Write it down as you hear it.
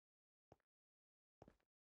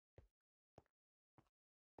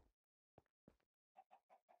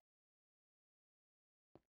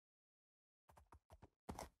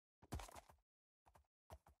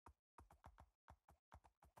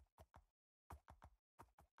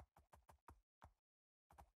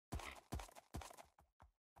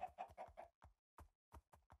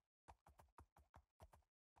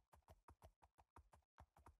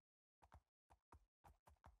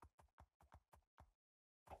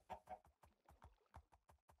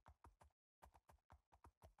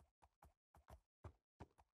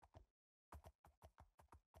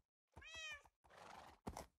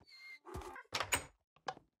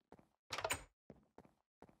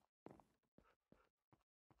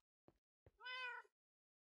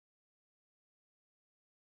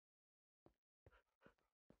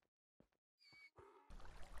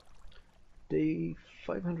Day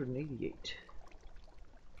 588.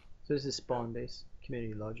 So this is spawn base,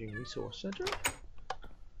 community lodging resource center.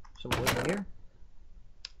 Some wood in here.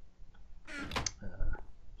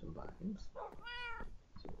 Some vines.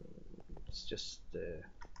 So it's just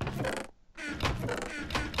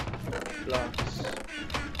blocks,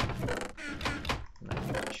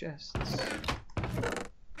 9 chests,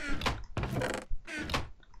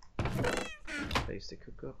 place to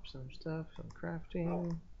cook up some stuff, some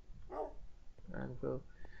crafting, anvil,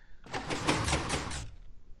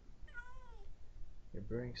 your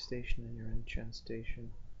brewing station and your enchant station,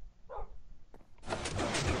 some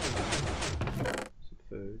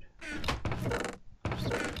food.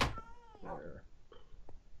 There.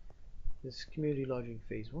 This is community lodging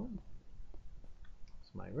phase 1.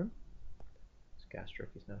 It's my room. This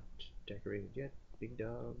Gasdruck is not decorated yet. Big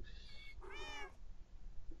dogs.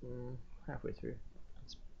 Halfway through.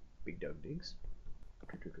 It's big dog digs.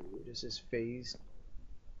 This is phase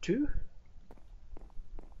 2.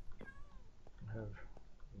 I have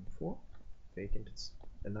 4 vacant. It's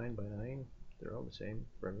a 9x9. They're all the same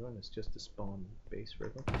for everyone. It's just a spawn base for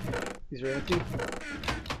everyone. These are empty.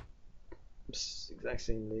 It's exact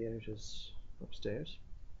same layout as upstairs.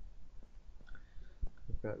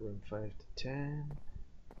 We've got room 5 to 10.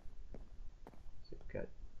 So we've got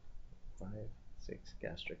 5, 6.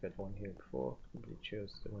 Gasdruck had one here before. Nobody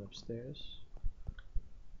chose the one upstairs.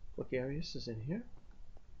 Flickarius is in here.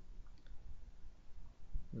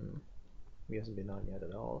 He hasn't been on yet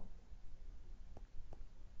at all.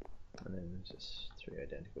 And then there's just 3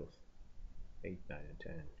 identicals. 8, 9, and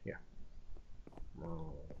 10. Here.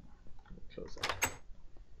 Oh, close that.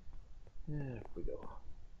 There we go.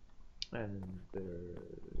 And there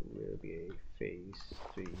will be a phase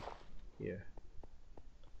 3 here.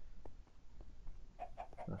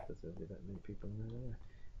 Not that there'll be that many people in there.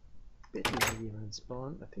 Bit laggy around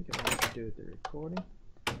spawn. I think it might have to do with the recording.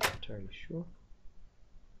 I'm not entirely sure.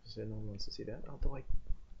 So no one wants to see that. Although I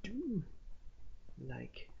do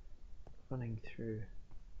like running through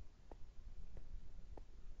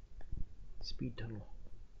speed tunnel.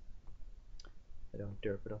 I don't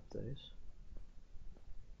derp it up, that is.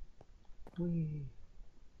 Whee!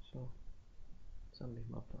 So, zombie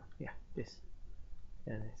mopper. Yeah, this.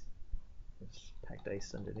 Yeah, nice. There's packed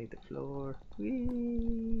ice underneath the floor.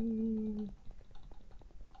 Whee!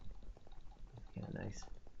 Yeah, nice.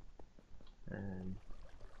 And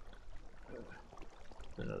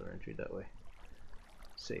another entry that way.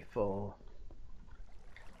 Safe fall.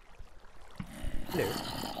 There.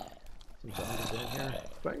 Some zombies in here.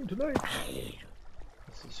 Fighting tonight!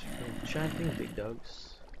 This is from chanting big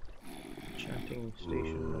dogs. Chanting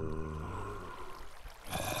station.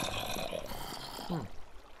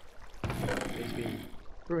 He's been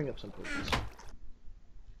brewing up some potions.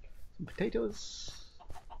 Some potatoes.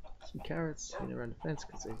 Some carrots hanging around the fence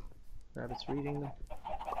because the rabbits are eating them.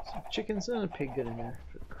 Some chickens and a pig got in there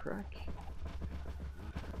for the crack.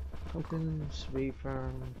 Pumpkins,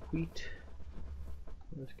 refarm, wheat.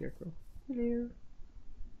 And a scarecrow. Hello.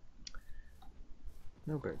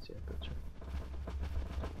 No birds yet, but sure.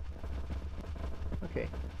 Okay.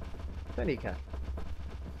 Tiny cat.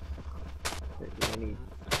 Mini.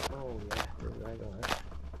 Oh yeah, there's a rag on it.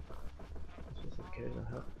 This is a kid on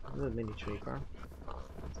help. Another mini tree farm.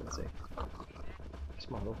 Let's say.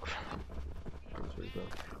 Small oak farm.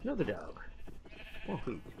 Another dog. More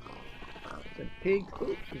wheat. There's a pig.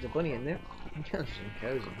 Oh, there's a bunny in there. There's some cows in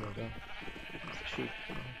here as well. There's the sheep.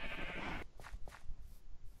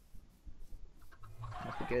 I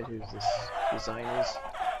forget who's this designer is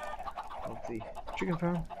of the chicken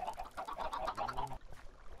farm.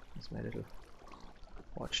 That's my little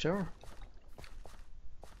watchtower.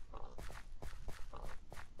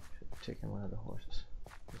 Should have taken one of the horses.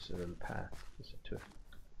 There's a little path. There's a to.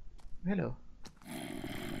 Hello.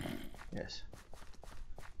 Yes.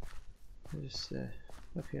 I'm just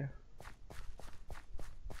up here.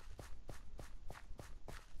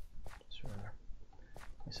 So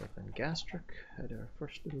myself and Gasdruck had our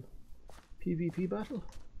first little PvP battle.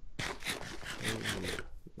 Oh,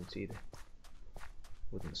 you can see the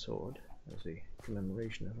wooden sword as a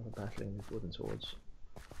commemoration of our battling with wooden swords.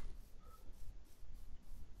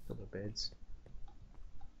 Other beds.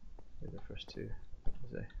 They're the first two.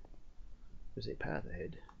 There's a path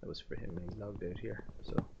ahead. That was for him when he logged out here,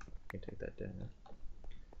 so I can take that down now.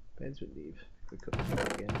 Beds would leave. We could cook them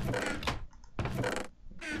again.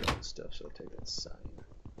 All the stuff, so I'll take that sign.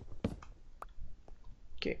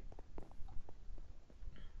 Okay.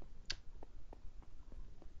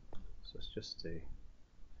 So it's just a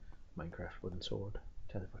Minecraft wooden sword.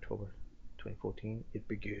 10th of October 2014. It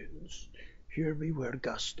begins. Here we were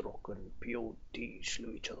Gasdruck and POD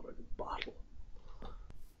slew each other in battle.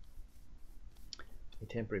 A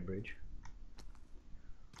temporary bridge.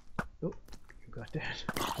 Oh, you got that.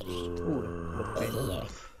 Oh,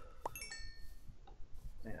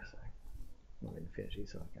 yeah, sorry. I'm in Infinity,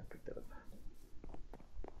 so I can't pick that up.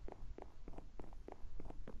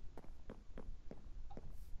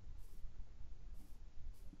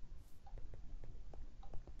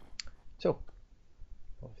 So,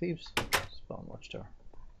 Hall of Thieves, spawn watchtower.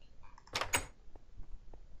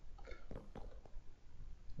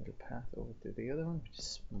 Little path over to the other one, which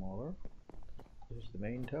is smaller. There's the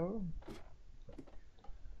main tower.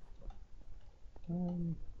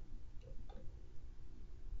 And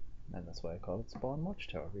that's why I call it spawn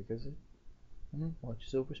watchtower, because it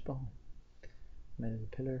watches over spawn. Made of the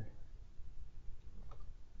pillar.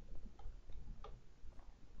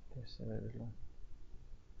 There's the little one.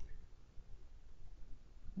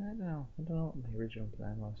 I don't know what my original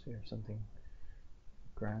plan was here. Something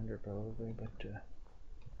grander probably, but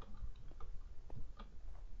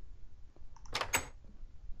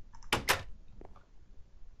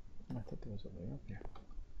I thought there was a way up here.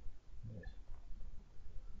 Yes.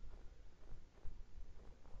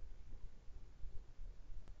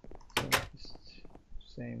 So just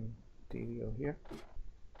same dealio here.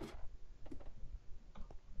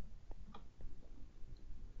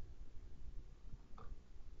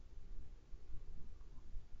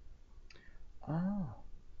 Ah,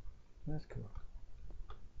 that's cool.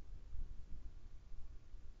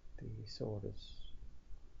 The sword is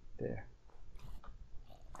there.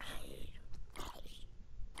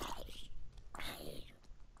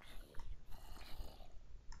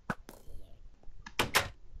 I've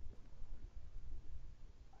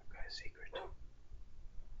got a secret.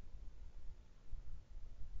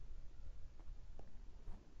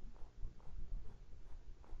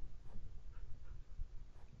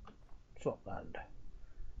 Flatland.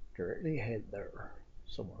 Directly ahead there,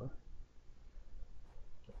 somewhere.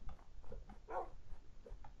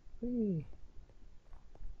 Whee.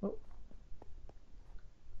 Oh.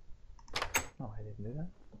 Oh, I didn't do that.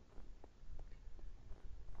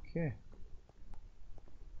 Okay.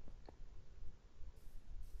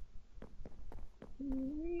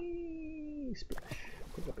 Whee. Splash.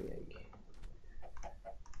 Pick up the egg.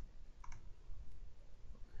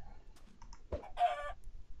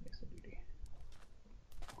 Yes, indeed.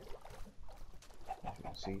 As you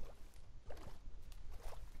can see,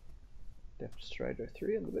 Depth Strider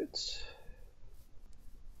 3 in the bits.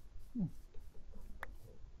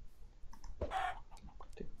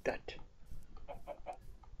 Take that.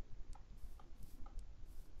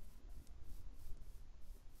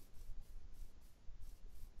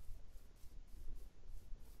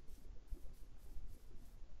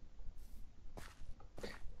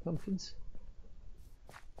 Pumpkins.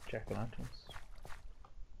 Jack-o'-lanterns.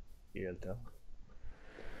 You'll tell.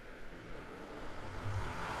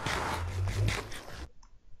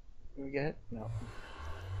 We get no.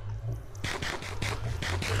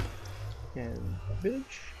 And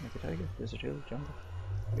village, make a tiger, desert hill, jungle.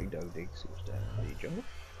 Big dog digs goes down in the jungle.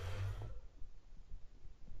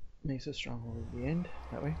 Makes us stronghold at the end,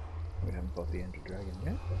 that way. We haven't fought the Ender Dragon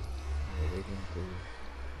yet, but we're waiting for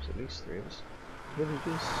there's at least 3 of us.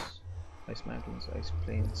 Villages, ice mountains, ice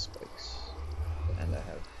plains, spikes. And I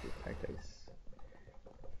have the packed ice.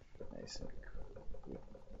 Nice and good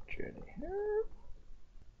journey here.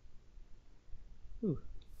 Ooh.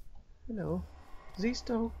 Hello.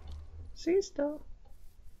 Zisto. Zisto.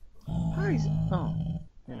 Hi. Oh,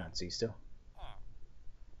 you're not Zisto.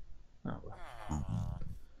 Oh well.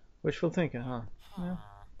 Wishful thinking, huh? Yeah.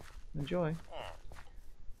 Enjoy.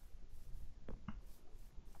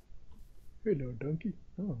 Hello, donkey.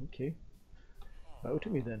 Oh, okay. Bow to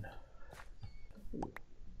me then. Ooh.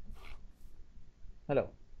 Hello.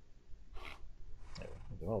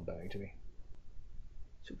 They're all bowing to me.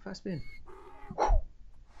 Super fast spin.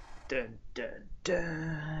 Dun dun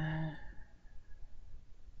dun.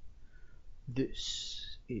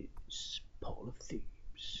 This is Hall of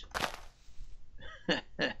Thieves.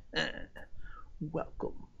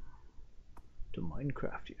 Welcome to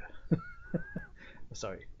Minecraftia.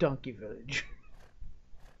 Sorry, Donkey Village.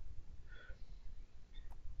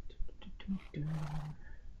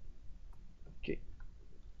 Okay.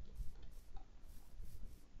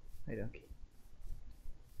 Hey, Donkey.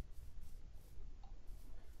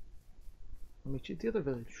 I'll meet you at the other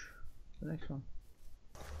village. The next one.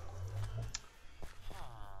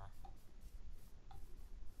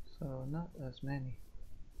 So, not as many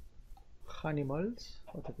animals.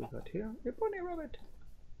 What have we got here? A bunny rabbit.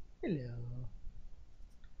 Hello.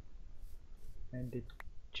 And the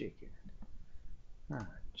chicken. Ah,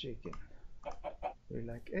 chicken. Do you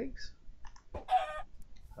like eggs?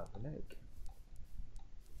 Have an egg.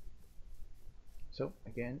 So,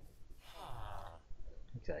 again,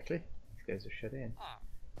 exactly, these guys are shut in.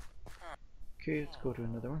 Okay, let's go to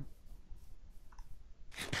another one.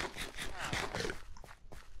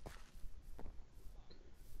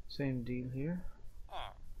 Same deal here.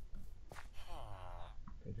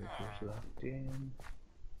 Predator's locked in.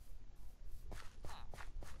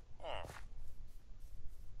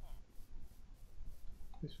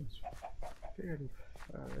 This one's fairly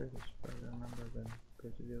far out as far as I remember than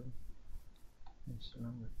compared to the other. It's a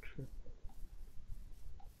longer trip.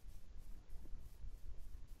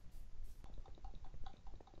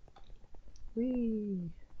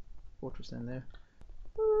 Whee! Fortress in there.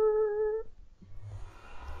 Ooh.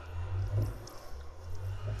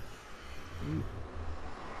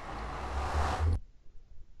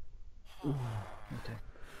 Ooh, okay.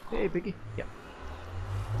 Hey, Biggie. Yeah.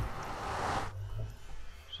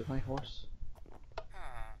 So my horse.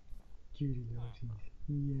 Cutie horses.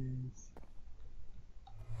 Yes.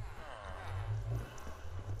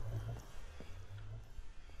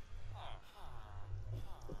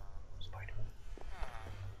 Spider.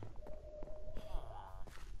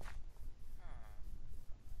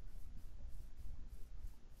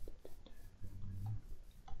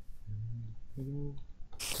 Hello.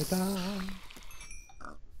 Ta-da!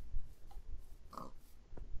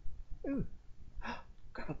 Ooh.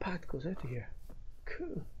 Got a path goes out to here.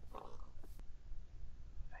 Cool.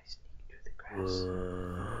 If I sneak through the grass.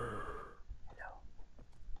 Hello.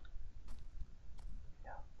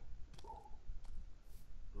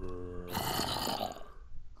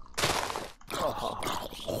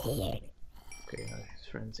 Oh. Okay, now his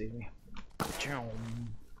friend sees me. Chow.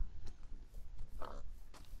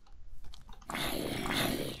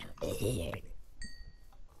 Yeah,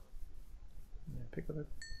 pick up it.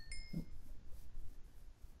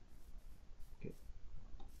 Okay.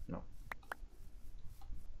 No.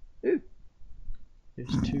 Ooh!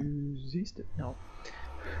 There's two Z's. No. I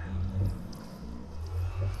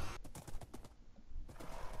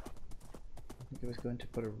think I was going to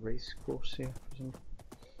put a race course here for some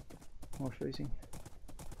horse racing.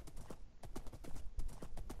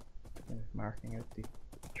 Marking out the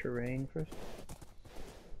terrain first.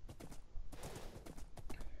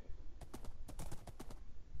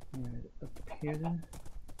 And up here then.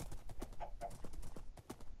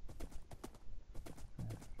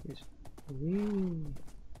 Here's wee.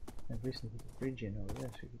 I've recently put the bridge in over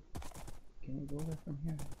there, so can you go there from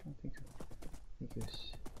here? I don't think so. I think it was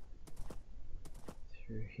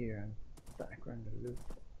through here and back around the loop.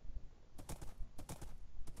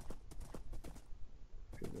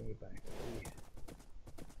 Way back to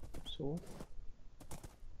the sword.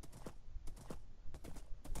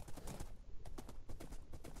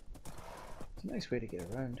 It's a nice way to get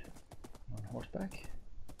around on horseback,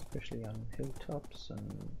 especially on hilltops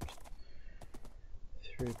and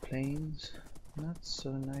through plains. Not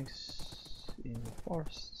so nice in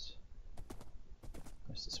forests.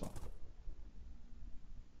 That's the swamp.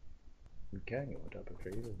 You can go on top of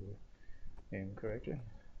trees if you aim correctly.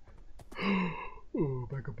 Oh,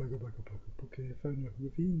 back up. Okay, I found a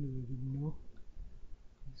ravine that I didn't know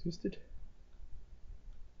existed.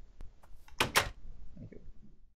 Thank you.